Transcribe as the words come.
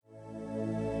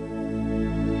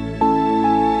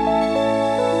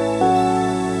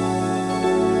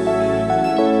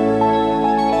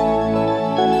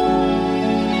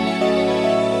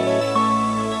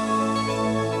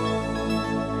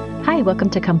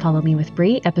Welcome to Come Follow Me with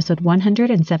Bree, episode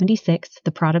 176,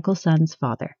 The Prodigal Son's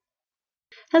Father.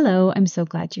 Hello, I'm so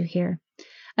glad you're here.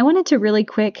 I wanted to really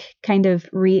quick kind of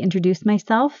reintroduce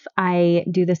myself. I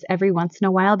do this every once in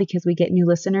a while because we get new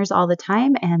listeners all the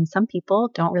time, and some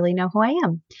people don't really know who I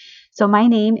am. So my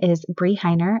name is Bree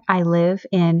Heiner. I live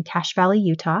in Cache Valley,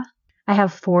 Utah. I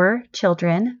have 4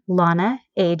 children. Lana,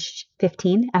 aged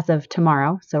 15 as of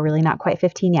tomorrow, so really not quite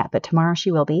 15 yet, but tomorrow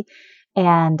she will be.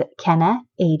 And Kenna,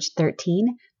 age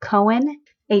 13, Cohen,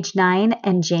 age 9,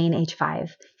 and Jane, age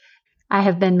 5. I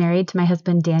have been married to my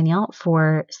husband, Daniel,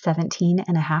 for 17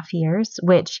 and a half years,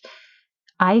 which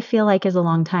I feel like is a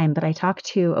long time, but I talked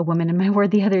to a woman in my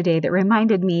ward the other day that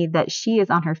reminded me that she is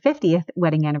on her 50th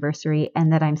wedding anniversary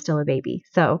and that I'm still a baby.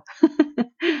 So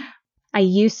I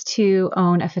used to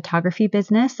own a photography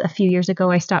business. A few years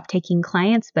ago, I stopped taking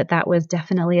clients, but that was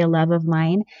definitely a love of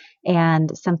mine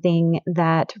and something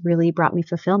that really brought me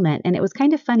fulfillment. And it was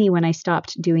kind of funny when I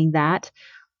stopped doing that.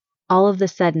 All of a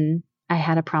sudden, I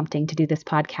had a prompting to do this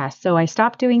podcast. So I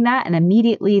stopped doing that, and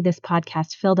immediately this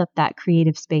podcast filled up that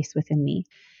creative space within me.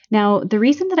 Now, the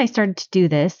reason that I started to do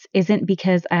this isn't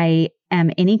because I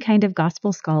am any kind of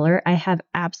gospel scholar. I have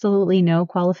absolutely no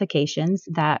qualifications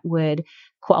that would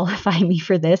qualify me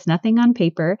for this, nothing on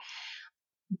paper.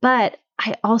 But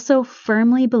I also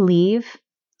firmly believe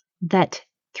that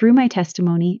through my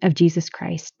testimony of Jesus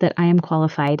Christ, that I am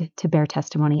qualified to bear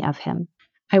testimony of him.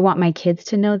 I want my kids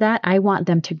to know that. I want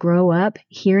them to grow up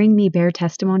hearing me bear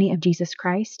testimony of Jesus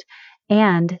Christ.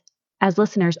 And as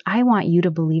listeners, I want you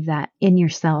to believe that in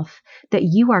yourself, that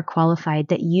you are qualified,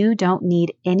 that you don't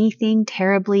need anything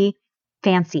terribly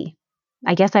fancy.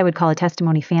 I guess I would call a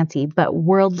testimony fancy, but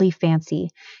worldly fancy,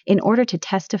 in order to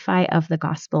testify of the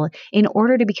gospel, in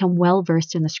order to become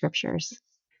well-versed in the scriptures.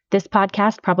 This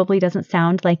podcast probably doesn't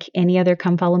sound like any other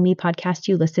Come Follow Me podcast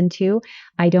you listen to.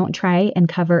 I don't try and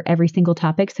cover every single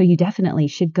topic, so you definitely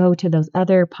should go to those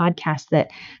other podcasts that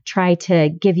try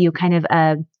to give you kind of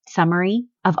a summary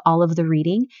of all of the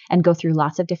reading and go through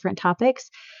lots of different topics.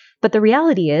 But the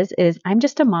reality is I'm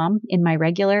just a mom in my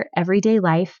regular everyday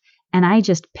life, and I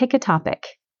just pick a topic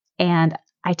and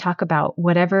I talk about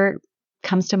whatever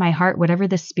comes to my heart, whatever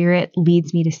the Spirit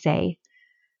leads me to say.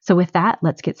 So with that,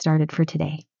 let's get started for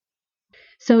today.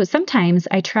 So sometimes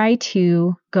I try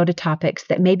to go to topics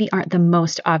that maybe aren't the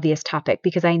most obvious topic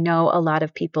because I know a lot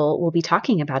of people will be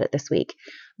talking about it this week,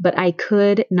 but I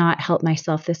could not help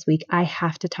myself this week. I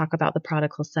have to talk about the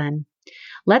prodigal son.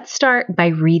 Let's start by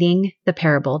reading the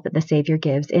parable that the Savior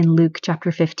gives in Luke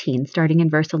chapter 15, starting in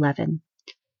verse 11.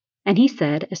 And he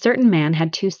said, a certain man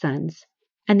had 2 sons,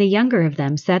 and the younger of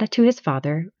them said to his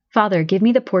father, Father, give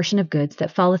me the portion of goods that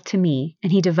falleth to me.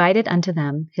 And he divided unto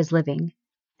them his living.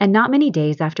 And not many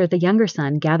days after, the younger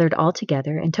son gathered all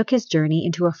together and took his journey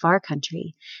into a far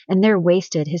country, and there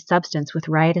wasted his substance with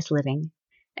riotous living.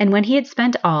 And when he had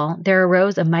spent all, there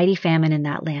arose a mighty famine in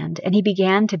that land, and he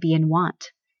began to be in want.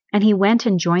 And he went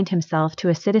and joined himself to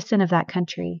a citizen of that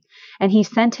country, and he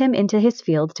sent him into his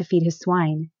fields to feed his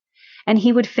swine. And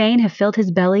he would fain have filled his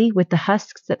belly with the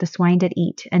husks that the swine did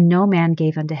eat, and no man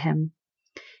gave unto him.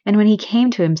 And when he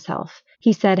came to himself,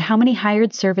 he said, How many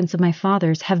hired servants of my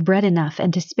father's have bread enough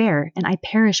and to spare, and I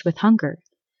perish with hunger?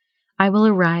 I will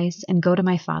arise and go to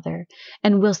my father,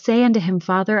 and will say unto him,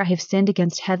 Father, I have sinned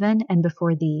against heaven and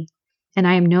before thee, and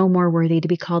I am no more worthy to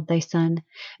be called thy son.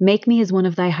 Make me as one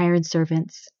of thy hired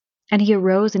servants. And he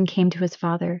arose and came to his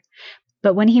father.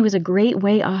 But when he was a great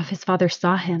way off, his father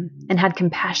saw him, and had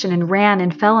compassion, and ran,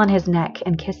 and fell on his neck,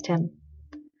 and kissed him.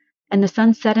 And the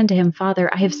son said unto him, Father,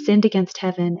 I have sinned against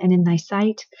heaven, and in thy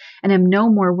sight, and am no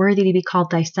more worthy to be called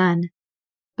thy son.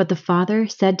 But the father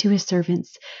said to his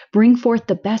servants, Bring forth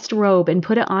the best robe, and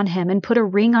put it on him, and put a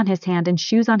ring on his hand, and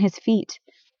shoes on his feet.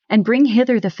 And bring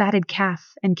hither the fatted calf,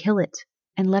 and kill it,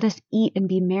 and let us eat and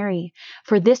be merry.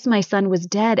 For this my son was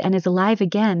dead, and is alive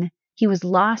again. He was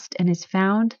lost, and is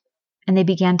found. And they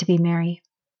began to be merry.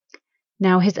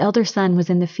 Now his elder son was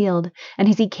in the field, and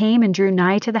as he came and drew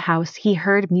nigh to the house, he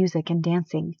heard music and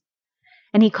dancing.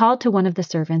 And he called to one of the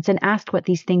servants, and asked what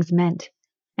these things meant.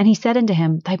 And he said unto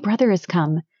him, Thy brother is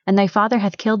come, and thy father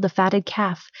hath killed the fatted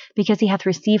calf, because he hath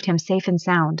received him safe and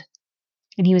sound.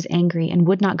 And he was angry, and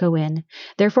would not go in.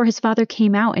 Therefore his father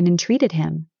came out and entreated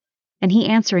him. And he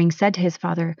answering said to his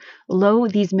father, Lo,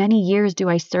 these many years do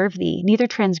I serve thee, neither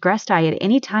transgressed I at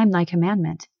any time thy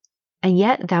commandment. And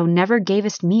yet thou never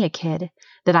gavest me a kid,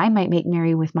 that I might make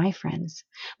merry with my friends.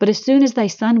 But as soon as thy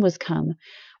son was come,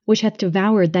 which hath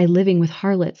devoured thy living with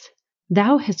harlots,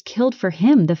 thou hast killed for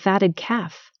him the fatted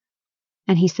calf.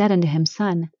 And he said unto him,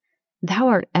 Son, thou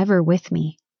art ever with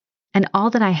me, and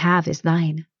all that I have is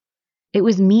thine. It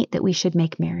was meet that we should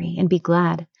make merry and be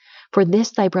glad, For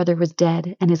this thy brother was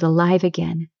dead and is alive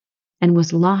again, and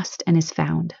was lost and is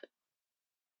found.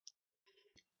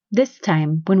 This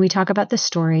time, when we talk about the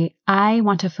story, I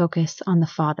want to focus on the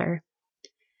father.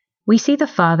 We see the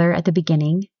father at the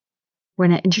beginning,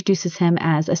 when it introduces him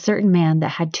as a certain man that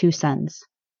had 2 sons.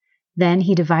 Then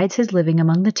he divides his living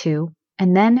among the 2,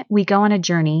 and then we go on a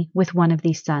journey with one of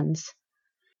these sons.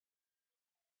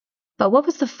 But what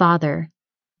was the father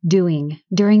doing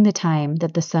during the time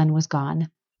that the son was gone?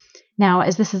 Now,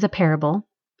 as this is a parable,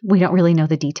 we don't really know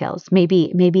the details.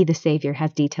 Maybe the Savior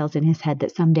has details in his head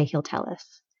that someday he'll tell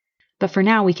us. But for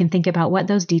now, we can think about what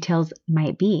those details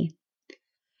might be.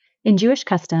 In Jewish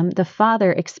custom, the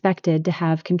father expected to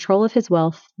have control of his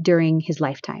wealth during his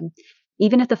lifetime.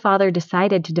 Even if the father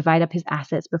decided to divide up his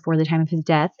assets before the time of his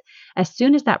death, as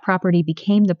soon as that property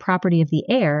became the property of the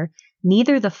heir,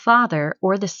 neither the father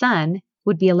or the son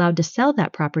would be allowed to sell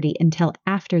that property until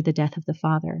after the death of the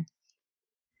father.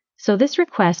 So this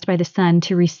request by the son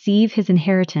to receive his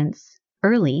inheritance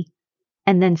early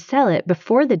and then sell it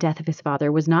before the death of his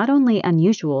father was not only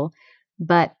unusual,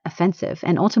 but offensive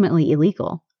and ultimately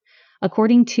illegal.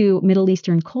 According to Middle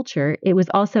Eastern culture, it was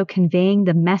also conveying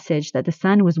the message that the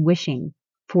son was wishing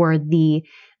for the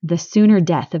sooner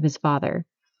death of his father.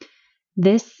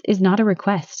 This is not a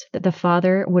request that the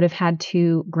father would have had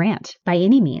to grant by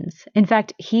any means. In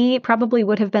fact, he probably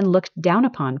would have been looked down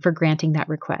upon for granting that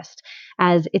request,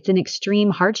 as it's an extreme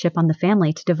hardship on the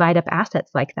family to divide up assets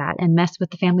like that and mess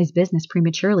with the family's business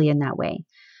prematurely in that way.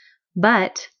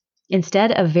 But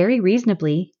instead of very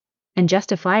reasonably and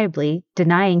justifiably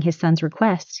denying his son's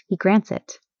request, he grants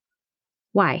it.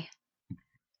 Why?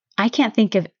 I can't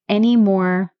think of any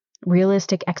more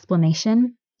realistic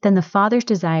explanation than the father's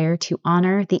desire to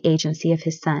honor the agency of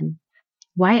his son.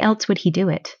 Why else would he do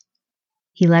it?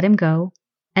 He let him go,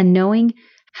 and knowing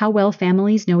how well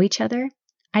families know each other,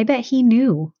 I bet he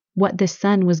knew what this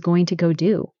son was going to go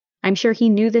do. I'm sure he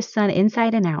knew this son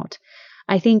inside and out.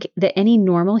 I think that any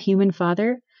normal human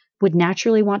father would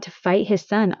naturally want to fight his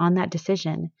son on that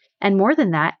decision. And more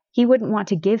than that, he wouldn't want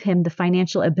to give him the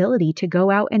financial ability to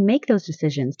go out and make those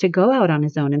decisions, to go out on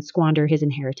his own and squander his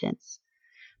inheritance.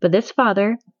 But this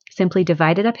father simply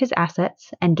divided up his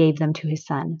assets and gave them to his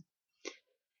son.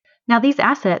 Now, these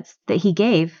assets that he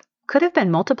gave could have been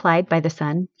multiplied by the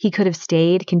son. He could have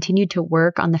stayed, continued to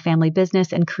work on the family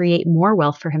business and create more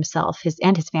wealth for himself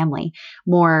and his family,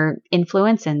 more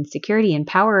influence and security and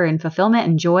power and fulfillment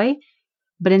and joy.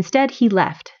 But instead, he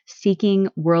left, seeking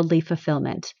worldly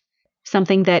fulfillment,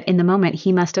 something that in the moment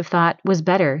he must have thought was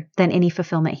better than any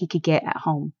fulfillment he could get at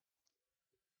home.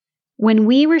 When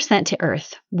we were sent to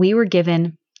earth, we were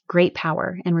given great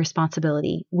power and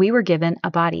responsibility. We were given a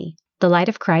body, the light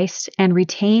of Christ, and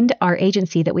retained our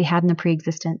agency that we had in the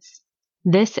pre-existence.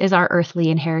 This is our earthly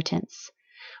inheritance.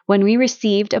 When we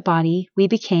received a body, we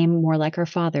became more like our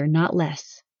Father, not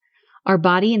less. Our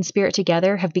body and spirit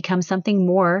together have become something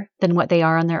more than what they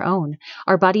are on their own.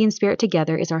 Our body and spirit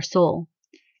together is our soul.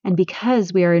 And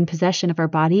because we are in possession of our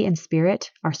body and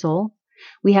spirit, our soul,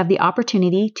 we have the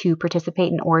opportunity to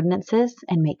participate in ordinances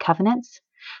and make covenants.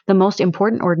 The most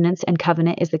important ordinance and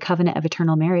covenant is the covenant of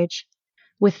eternal marriage.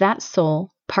 With that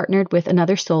soul, partnered with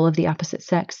another soul of the opposite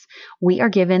sex, we are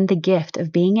given the gift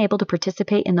of being able to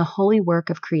participate in the holy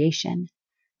work of creation.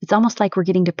 It's almost like we're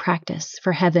getting to practice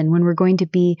for heaven when we're going to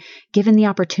be given the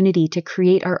opportunity to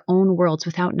create our own worlds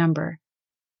without number.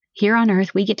 Here on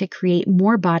earth, we get to create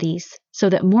more bodies so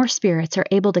that more spirits are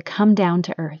able to come down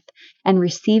to earth and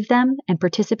receive them and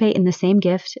participate in the same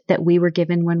gift that we were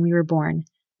given when we were born,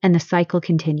 and the cycle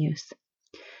continues.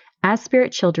 As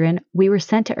spirit children, we were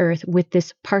sent to earth with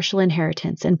this partial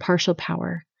inheritance and partial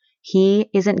power. He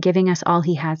isn't giving us all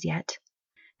he has yet.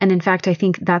 And in fact, I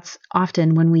think that's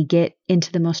often when we get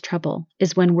into the most trouble,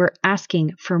 is when we're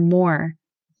asking for more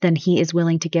than he is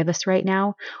willing to give us right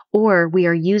now, or we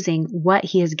are using what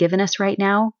he has given us right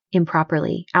now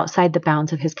improperly, outside the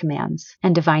bounds of his commands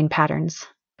and divine patterns.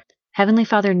 Heavenly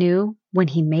Father knew when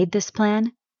he made this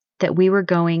plan that we were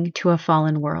going to a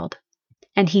fallen world,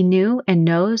 and he knew and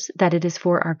knows that it is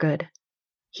for our good.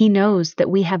 He knows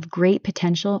that we have great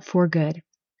potential for good,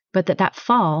 but that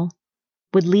fall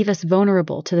would leave us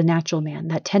vulnerable to the natural man,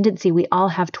 that tendency we all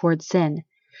have towards sin.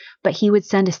 But he would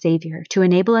send a Savior to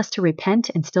enable us to repent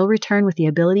and still return with the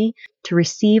ability to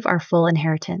receive our full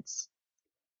inheritance.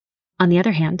 On the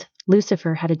other hand,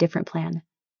 Lucifer had a different plan.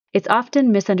 It's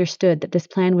often misunderstood that this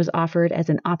plan was offered as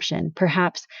an option,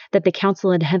 perhaps that the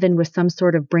council in heaven was some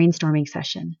sort of brainstorming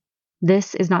session.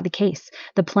 This is not the case.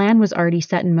 The plan was already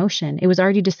set in motion. It was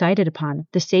already decided upon,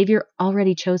 the Savior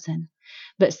already chosen.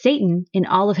 But Satan, in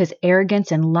all of his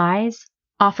arrogance and lies,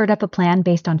 offered up a plan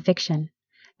based on fiction.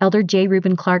 Elder J.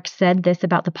 Reuben Clark said this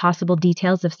about the possible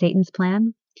details of Satan's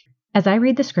plan. As I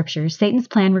read the scriptures, Satan's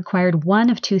plan required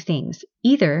one of two things,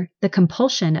 either the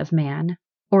compulsion of man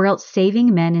or else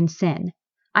saving men in sin.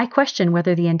 I question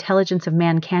whether the intelligence of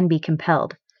man can be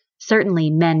compelled. Certainly,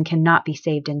 men cannot be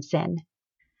saved in sin.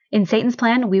 In Satan's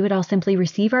plan, we would all simply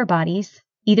receive our bodies,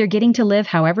 either getting to live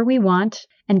however we want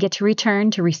and get to return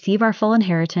to receive our full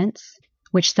inheritance,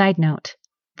 which, side note,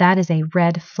 that is a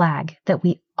red flag that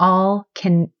we all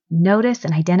can notice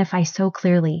and identify so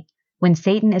clearly when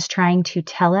Satan is trying to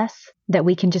tell us that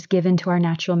we can just give in to our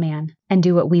natural man and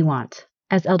do what we want.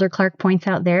 As Elder Clark points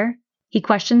out there, he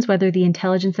questions whether the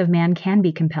intelligence of man can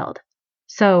be compelled.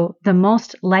 So the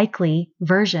most likely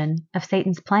version of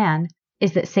Satan's plan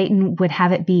is that Satan would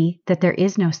have it be that there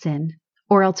is no sin,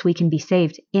 or else we can be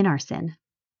saved in our sin.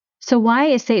 So why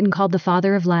is Satan called the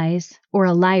father of lies or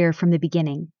a liar from the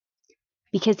beginning?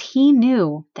 Because he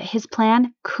knew that his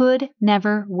plan could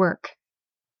never work.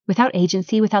 Without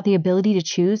agency, without the ability to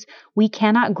choose, we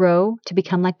cannot grow to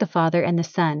become like the Father and the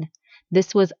Son.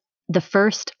 This was the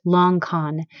first long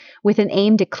con, with an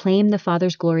aim to claim the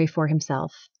Father's glory for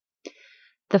himself.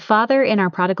 The Father in our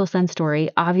prodigal son story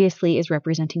obviously is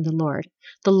representing the Lord.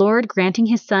 The Lord granting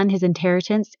his son his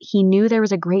inheritance, he knew there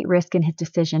was a great risk in his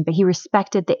decision, but he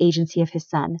respected the agency of his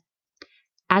son.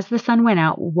 As the son went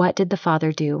out, what did the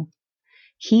Father do?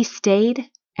 He stayed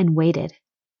and waited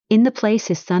in the place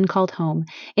his son called home,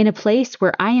 in a place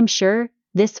where I am sure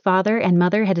this father and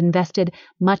mother had invested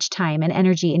much time and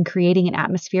energy in creating an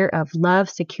atmosphere of love,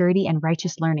 security, and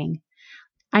righteous learning.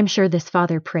 I'm sure this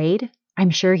father prayed. I'm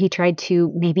sure he tried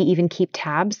to maybe even keep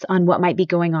tabs on what might be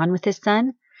going on with his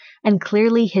son, and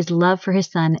clearly his love for his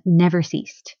son never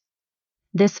ceased.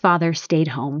 This father stayed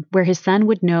home, where his son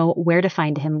would know where to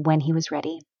find him when he was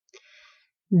ready.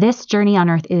 This journey on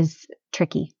earth is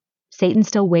tricky. Satan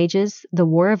still wages the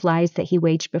war of lies that he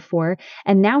waged before,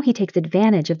 and now he takes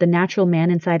advantage of the natural man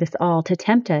inside us all to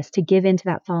tempt us to give in to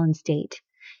that fallen state.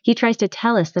 He tries to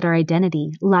tell us that our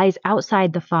identity lies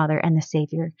outside the Father and the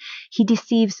Savior. He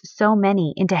deceives so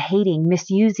many into hating,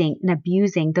 misusing, and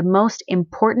abusing the most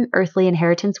important earthly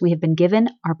inheritance we have been given,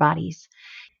 our bodies.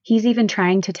 He's even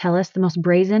trying to tell us the most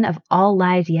brazen of all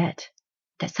lies yet,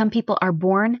 that some people are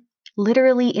born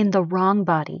literally in the wrong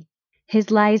body.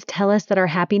 His lies tell us that our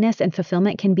happiness and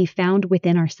fulfillment can be found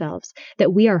within ourselves,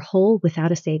 that we are whole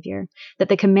without a Savior, that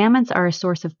the commandments are a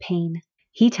source of pain.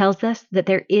 He tells us that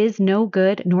there is no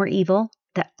good nor evil,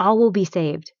 that all will be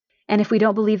saved. And if we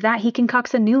don't believe that, he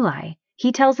concocts a new lie.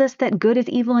 He tells us that good is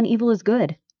evil and evil is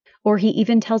good. Or he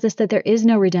even tells us that there is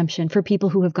no redemption for people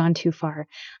who have gone too far.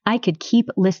 I could keep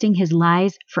listing his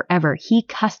lies forever. He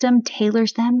custom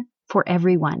tailors them for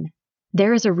everyone.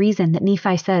 There is a reason that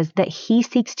Nephi says that he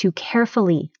seeks to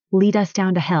carefully lead us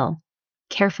down to hell.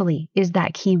 Carefully is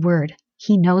that key word.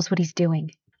 He knows what he's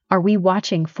doing. Are we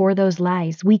watching for those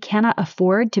lies? We cannot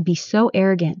afford to be so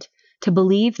arrogant to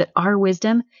believe that our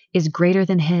wisdom is greater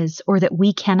than his, or that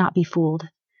we cannot be fooled.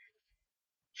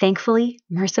 Thankfully,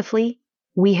 mercifully,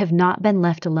 we have not been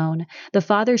left alone. The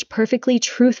Father's perfectly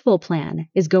truthful plan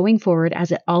is going forward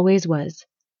as it always was.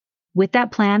 With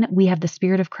that plan, we have the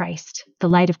Spirit of Christ, the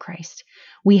light of Christ.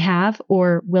 We have,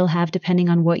 or will have, depending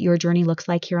on what your journey looks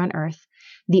like here on earth,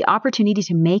 the opportunity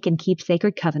to make and keep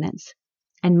sacred covenants.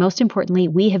 And most importantly,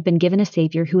 we have been given a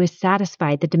Savior who has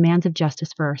satisfied the demands of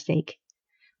justice for our sake.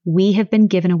 We have been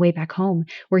given a way back home,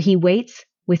 where he waits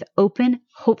with open,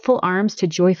 hopeful arms to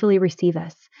joyfully receive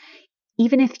us.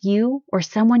 Even if you or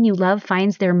someone you love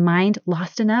finds their mind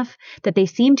lost enough that they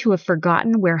seem to have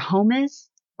forgotten where home is,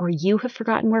 or you have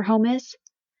forgotten where home is,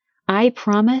 I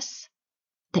promise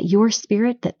that your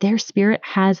spirit, that their spirit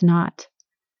has not.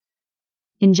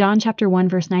 In John chapter 1,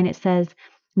 verse 9, it says,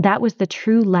 "That was the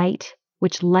true light,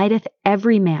 which lighteth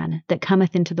every man that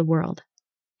cometh into the world."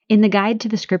 In the guide to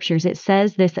the scriptures, it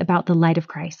says this about the light of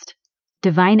Christ: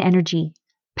 divine energy,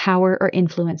 power, or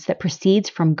influence that proceeds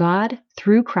from God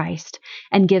through Christ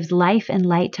and gives life and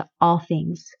light to all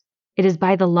things. It is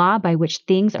by the law by which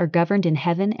things are governed in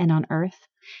heaven and on earth.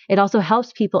 It also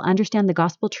helps people understand the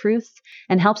gospel truths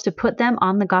and helps to put them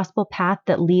on the gospel path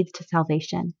that leads to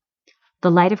salvation. The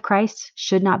light of Christ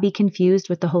should not be confused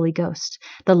with the Holy Ghost.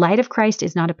 The light of Christ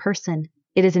is not a person.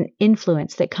 It is an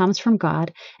influence that comes from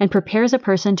God and prepares a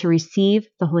person to receive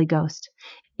the Holy Ghost.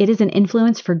 It is an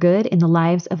influence for good in the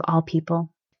lives of all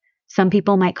people. Some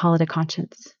people might call it a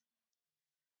conscience.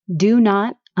 Do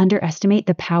not underestimate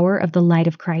the power of the light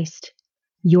of Christ.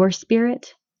 Your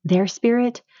spirit, their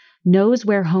spirit, knows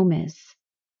where home is.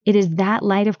 It is that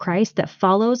light of Christ that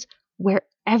follows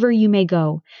wherever you may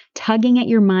go, tugging at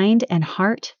your mind and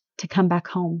heart to come back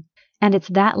home. And it's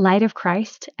that light of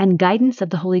Christ and guidance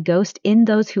of the Holy Ghost in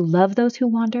those who love those who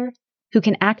wander, who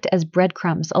can act as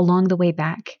breadcrumbs along the way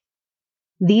back.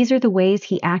 These are the ways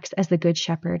he acts as the Good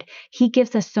Shepherd. He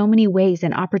gives us so many ways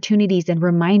and opportunities and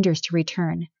reminders to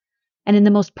return. And in the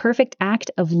most perfect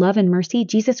act of love and mercy,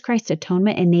 Jesus Christ's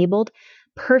atonement enabled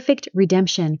perfect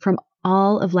redemption from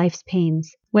all of life's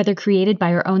pains, whether created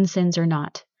by our own sins or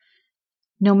not.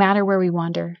 No matter where we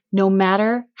wander, no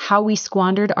matter how we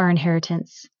squandered our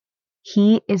inheritance,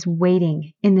 he is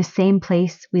waiting in the same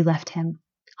place we left him.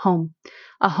 Home.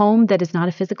 A home that is not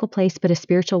a physical place, but a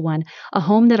spiritual one. A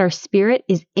home that our spirit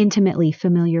is intimately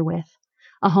familiar with.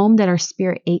 A home that our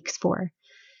spirit aches for.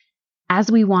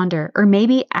 As we wander, or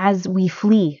maybe as we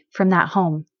flee from that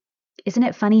home, isn't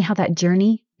it funny how that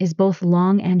journey is both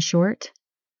long and short?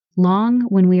 Long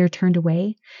when we are turned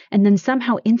away, and then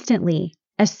somehow instantly,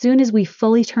 as soon as we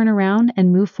fully turn around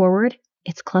and move forward,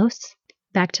 it's close.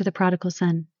 Back to the prodigal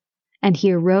son. And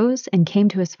he arose and came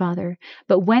to his father.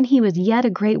 But when he was yet a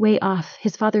great way off,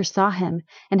 his father saw him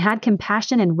and had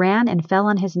compassion and ran and fell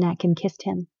on his neck and kissed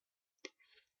him.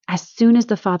 As soon as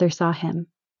the father saw him,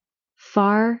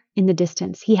 far in the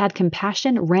distance, he had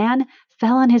compassion, ran,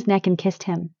 fell on his neck and kissed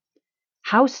him.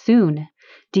 How soon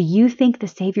do you think the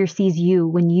Savior sees you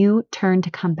when you turn to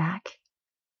come back?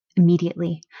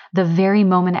 Immediately, the very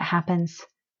moment it happens.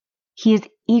 He is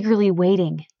eagerly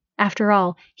waiting. After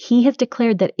all, he has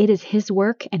declared that it is his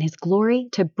work and his glory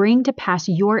to bring to pass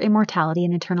your immortality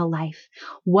and eternal life.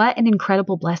 What an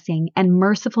incredible blessing and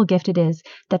merciful gift it is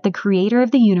that the Creator of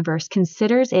the universe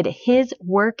considers it his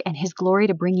work and his glory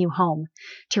to bring you home,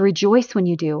 to rejoice when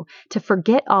you do, to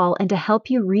forget all, and to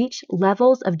help you reach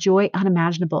levels of joy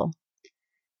unimaginable.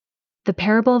 The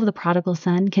parable of the prodigal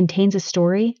son contains a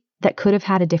story that could have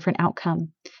had a different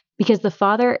outcome, because the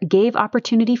father gave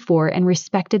opportunity for and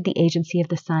respected the agency of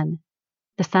the son.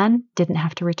 The son didn't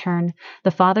have to return. The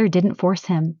father didn't force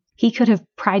him. He could have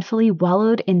pridefully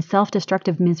wallowed in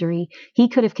self-destructive misery. He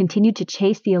could have continued to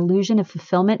chase the illusion of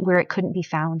fulfillment where it couldn't be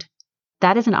found.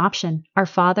 That is an option our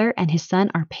Father and his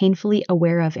Son are painfully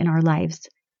aware of in our lives.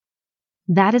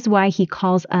 That is why he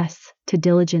calls us to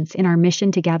diligence in our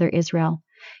mission to gather Israel.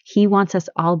 He wants us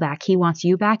all back. He wants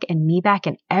you back and me back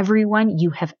and everyone you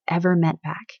have ever met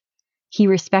back. He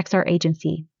respects our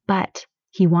agency, but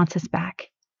he wants us back.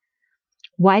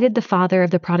 Why did the father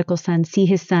of the prodigal son see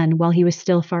his son while he was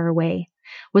still far away?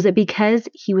 Was it because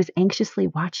he was anxiously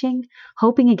watching,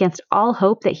 hoping against all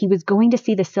hope that he was going to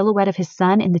see the silhouette of his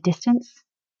son in the distance?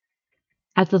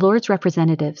 As the Lord's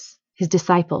representatives, his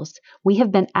disciples, we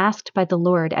have been asked by the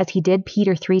Lord, as he did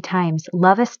Peter 3 times,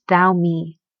 "Lovest thou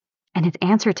me?" And his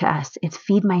answer to us is,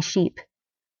 "Feed my sheep."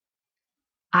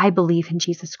 I believe in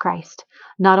Jesus Christ.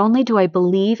 Not only do I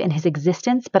believe in his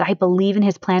existence, but I believe in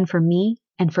his plan for me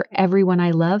and for everyone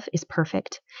I love is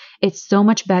perfect. It's so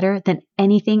much better than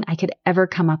anything I could ever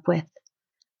come up with.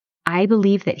 I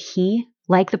believe that he,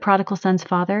 like the prodigal son's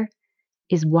father,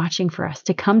 is watching for us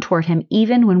to come toward him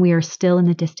even when we are still in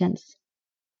the distance.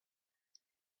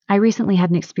 I recently had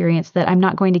an experience that I'm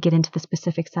not going to get into the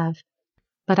specifics of,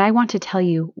 but I want to tell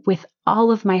you with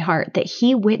all of my heart that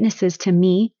he witnesses to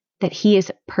me that he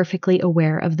is perfectly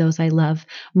aware of those I love,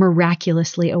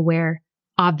 miraculously aware,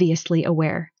 obviously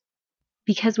aware.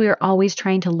 Because we are always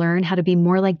trying to learn how to be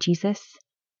more like Jesus,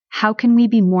 how can we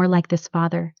be more like this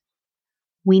Father?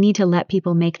 We need to let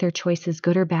people make their choices,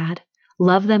 good or bad,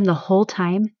 love them the whole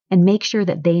time, and make sure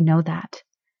that they know that.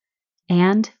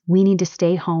 And we need to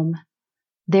stay home.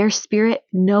 Their spirit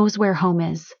knows where home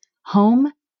is.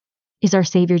 Home is our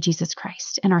Savior Jesus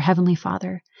Christ and our Heavenly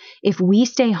Father. If we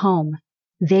stay home,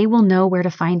 they will know where to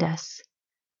find us.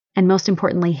 And most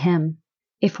importantly, him.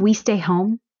 If we stay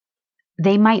home,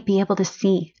 they might be able to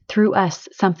see through us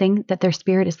something that their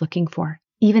spirit is looking for,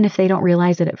 even if they don't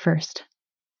realize it at first.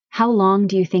 How long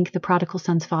do you think the prodigal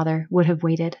son's father would have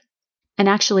waited? And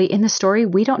actually, in the story,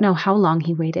 we don't know how long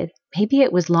he waited. Maybe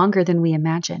it was longer than we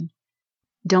imagine.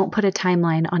 Don't put a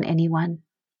timeline on anyone.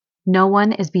 No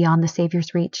one is beyond the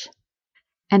Savior's reach.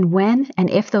 And when and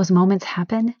if those moments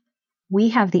happen, we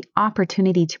have the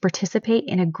opportunity to participate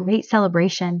in a great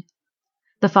celebration.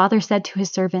 The father said to his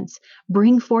servants,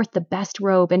 "Bring forth the best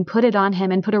robe and put it on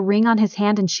him, and put a ring on his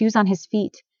hand and shoes on his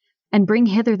feet. And bring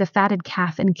hither the fatted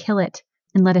calf and kill it,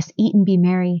 and let us eat and be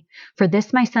merry. For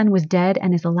this my son was dead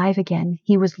and is alive again.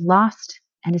 He was lost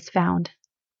and is found."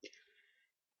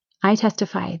 I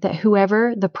testify that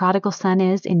whoever the prodigal son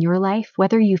is in your life,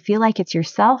 whether you feel like it's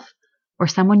yourself or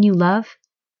someone you love,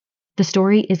 the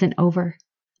story isn't over.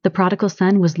 The prodigal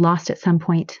son was lost at some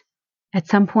point. At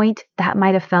some point, that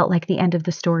might have felt like the end of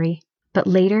the story. But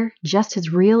later, just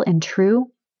as real and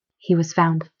true, he was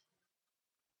found.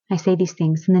 I say these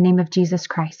things in the name of Jesus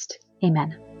Christ.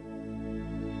 Amen.